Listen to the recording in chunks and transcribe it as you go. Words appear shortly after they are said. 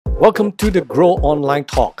Welcome to the Grow Online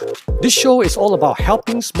Talk. This show is all about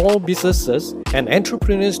helping small businesses and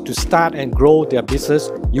entrepreneurs to start and grow their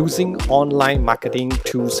business using online marketing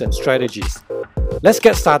tools and strategies. Let's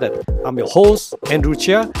get started. I'm your host, Andrew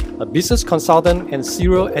Chia, a business consultant and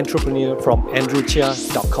serial entrepreneur from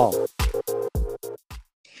andrewchia.com.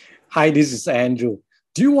 Hi, this is Andrew.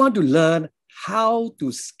 Do you want to learn how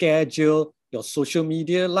to schedule your social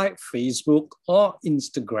media like Facebook or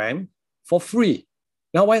Instagram for free?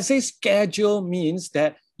 Now, when I say schedule means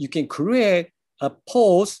that you can create a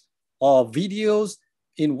post or videos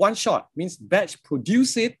in one shot, means batch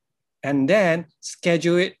produce it and then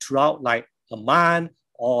schedule it throughout like a month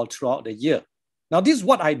or throughout the year. Now, this is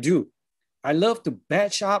what I do. I love to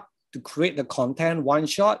batch up to create the content one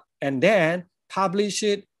shot and then publish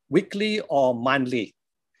it weekly or monthly.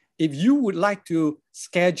 If you would like to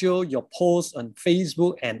schedule your posts on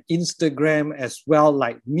Facebook and Instagram as well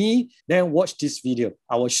like me, then watch this video.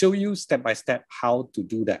 I will show you step by step how to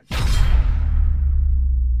do that.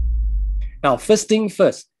 Now, first thing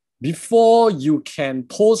first, before you can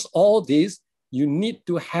post all this, you need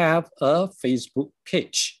to have a Facebook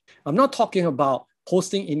page. I'm not talking about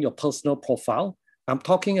posting in your personal profile. I'm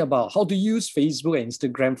talking about how to use Facebook and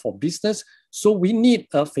Instagram for business. So we need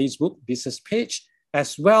a Facebook business page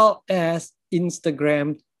as well as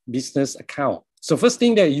Instagram business account. So first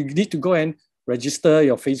thing that you need to go and register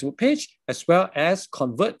your Facebook page as well as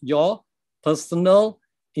convert your personal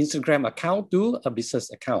Instagram account to a business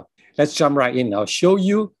account. Let's jump right in. I'll show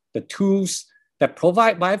you the tools that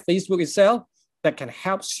provide by Facebook itself that can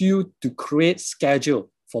help you to create schedule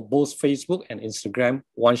for both Facebook and Instagram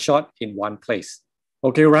one shot in one place.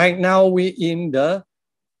 Okay, right now we're in the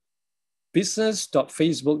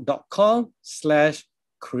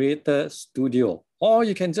business.facebook.com/creator studio, or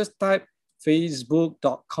you can just type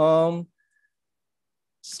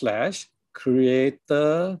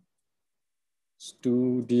facebook.com/creator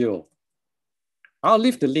studio. I'll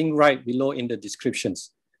leave the link right below in the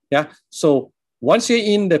descriptions. Yeah. So once you're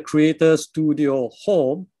in the Creator Studio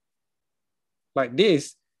home, like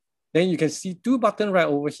this, then you can see two buttons right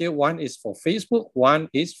over here. One is for Facebook, one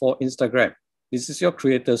is for Instagram. This is your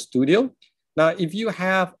Creator Studio. Now, if you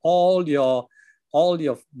have all your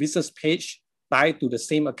business page tied to the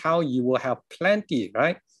same account, you will have plenty,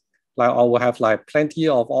 right? Like I will have like plenty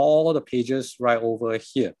of all the pages right over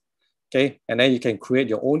here. Okay, and then you can create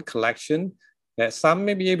your own collection. That some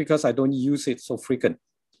maybe because I don't use it so frequent.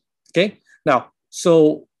 Okay, now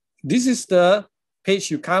so this is the page.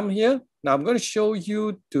 You come here. Now I'm going to show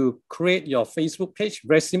you to create your Facebook page.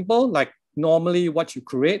 Very simple, like normally what you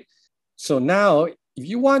create. So now, if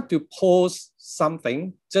you want to post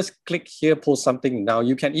something, just click here, post something. Now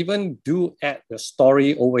you can even add your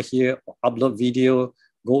story over here, or upload video,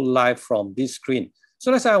 go live from this screen.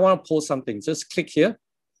 So let's say I want to post something, just click here.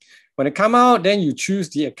 When it come out, then you choose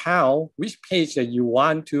the account, which page that you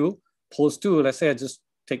want to post to. Let's say I just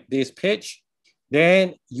take this page.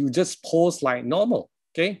 Then you just post like normal,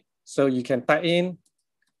 okay? So you can type in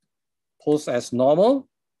post as normal,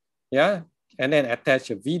 yeah? And then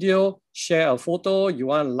attach a video, share a photo, you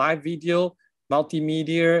want live video,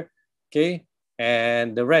 multimedia, okay?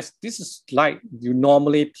 And the rest, this is like you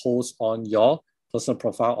normally post on your personal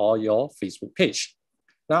profile or your Facebook page.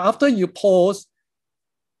 Now, after you post,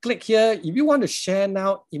 click here. If you want to share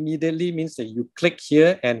now, immediately means that you click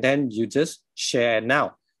here and then you just share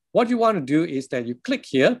now. What you want to do is that you click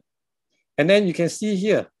here and then you can see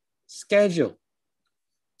here, schedule.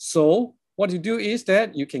 So what you do is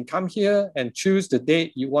that you can come here and choose the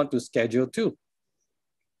date you want to schedule to.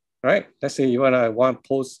 Right? Let's say you want to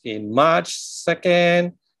post in March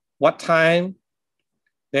 2nd, what time?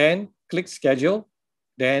 Then click schedule,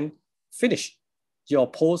 then finish. Your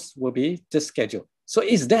post will be just scheduled. So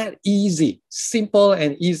it's that easy, simple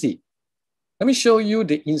and easy. Let me show you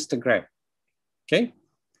the Instagram. Okay?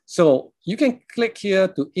 So you can click here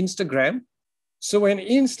to Instagram. So in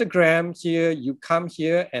Instagram here, you come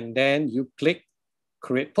here and then you click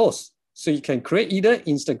create post. So you can create either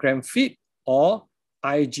Instagram feed or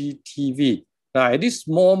IGTV. Now at this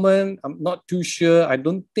moment, I'm not too sure. I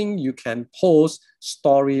don't think you can post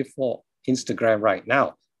story for Instagram right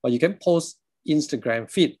now, but you can post Instagram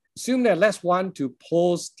feed. Assume that let's want to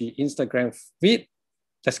post the Instagram feed.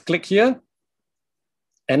 Just click here.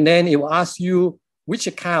 And then it will ask you which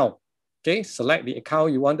account. Okay, select the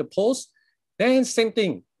account you want to post. Then same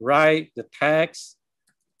thing, write the text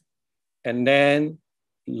and then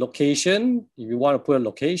location, if you want to put a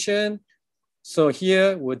location. So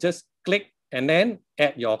here we'll just click and then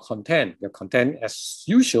add your content. Your content as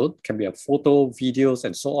usual can be a photo, videos,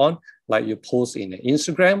 and so on, like you post in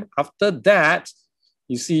Instagram. After that,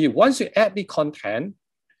 you see, once you add the content,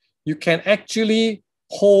 you can actually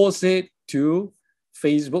post it to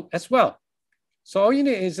Facebook as well. So all you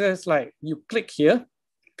need is just like you click here,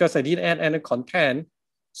 because I didn't add any content.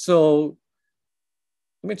 So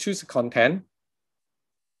let me choose the content,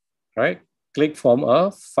 right? Click from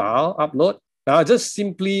a file, upload. Now I just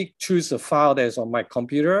simply choose a file that is on my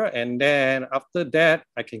computer. And then after that,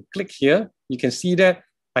 I can click here. You can see that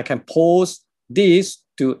I can post this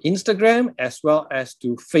to Instagram as well as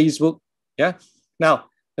to Facebook. Yeah. Now,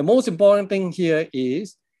 the most important thing here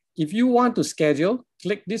is if you want to schedule,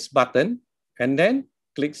 click this button and then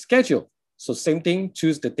click schedule. So same thing,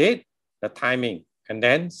 choose the date, the timing, and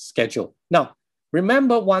then schedule. Now,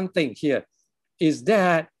 remember one thing here is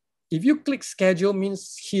that if you click schedule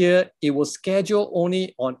means here, it will schedule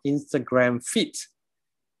only on Instagram feed.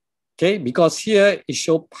 Okay, because here it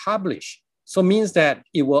shows publish. So means that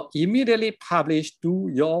it will immediately publish to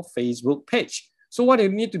your Facebook page. So what you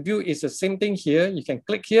need to do is the same thing here. You can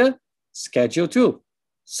click here, schedule to.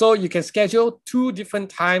 So you can schedule 2 different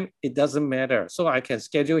times. It doesn't matter. So I can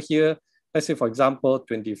schedule here, let's say, for example,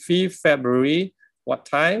 25th February, what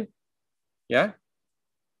time? Yeah.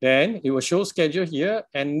 Then it will show schedule here.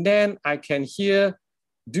 And then I can here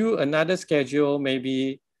do another schedule,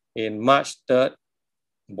 maybe in March 3rd,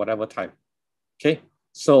 whatever time. Okay.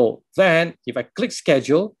 So then if I click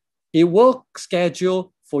schedule, it will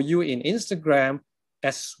schedule for you in Instagram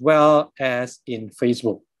as well as in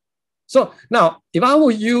Facebook. So now if I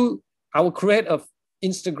were you, I will create an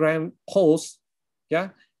Instagram post, yeah,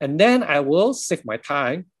 and then I will save my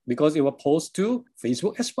time because it will post to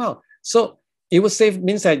Facebook as well. So it will save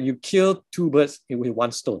means that you kill 2 birds with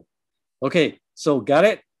 1 stone. Okay, so got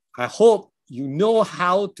it? I hope you know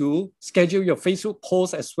how to schedule your Facebook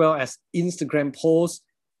post as well as Instagram posts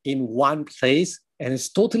in one place, and it's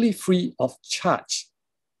totally free of charge.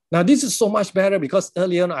 Now, this is so much better because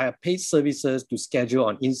earlier on I have paid services to schedule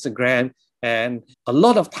on Instagram, and a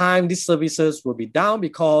lot of time these services will be down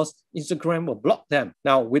because Instagram will block them.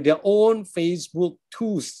 Now, with their own Facebook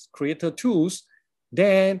tools, creator tools,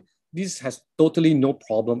 then this has totally no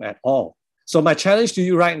problem at all. So my challenge to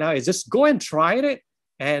you right now is just go and try it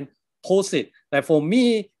and post it. Like for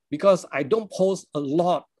me, because I don't post a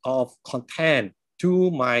lot of content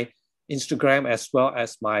to my Instagram as well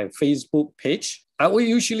as my Facebook page, I will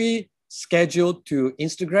usually schedule to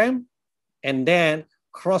Instagram and then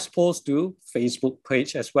cross-post to Facebook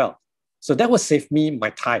page as well. So that will save me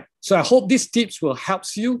my time. So I hope these tips will help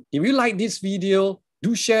you. If you like this video,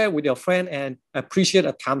 do share with your friend and appreciate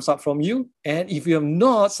a thumbs up from you. And if you have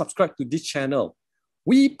not subscribed to this channel,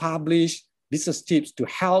 we publish business tips to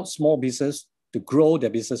help small business to grow their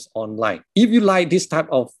business online. If you like this type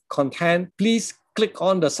of content, please click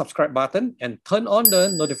on the subscribe button and turn on the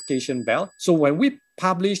notification bell. So when we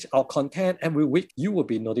publish our content every week, you will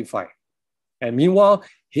be notified. And meanwhile,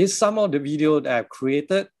 here's some of the videos that I've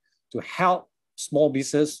created to help small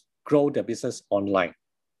business grow their business online.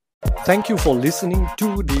 Thank you for listening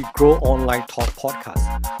to the Grow Online Talk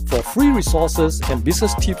podcast. For free resources and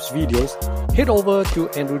business tips videos, head over to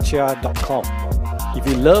andrewchia.com. If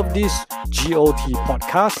you love this GOT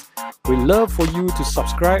podcast, we'd love for you to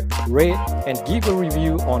subscribe, rate, and give a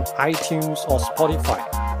review on iTunes or Spotify.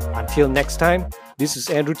 Until next time, this is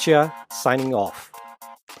Andrew Chia signing off.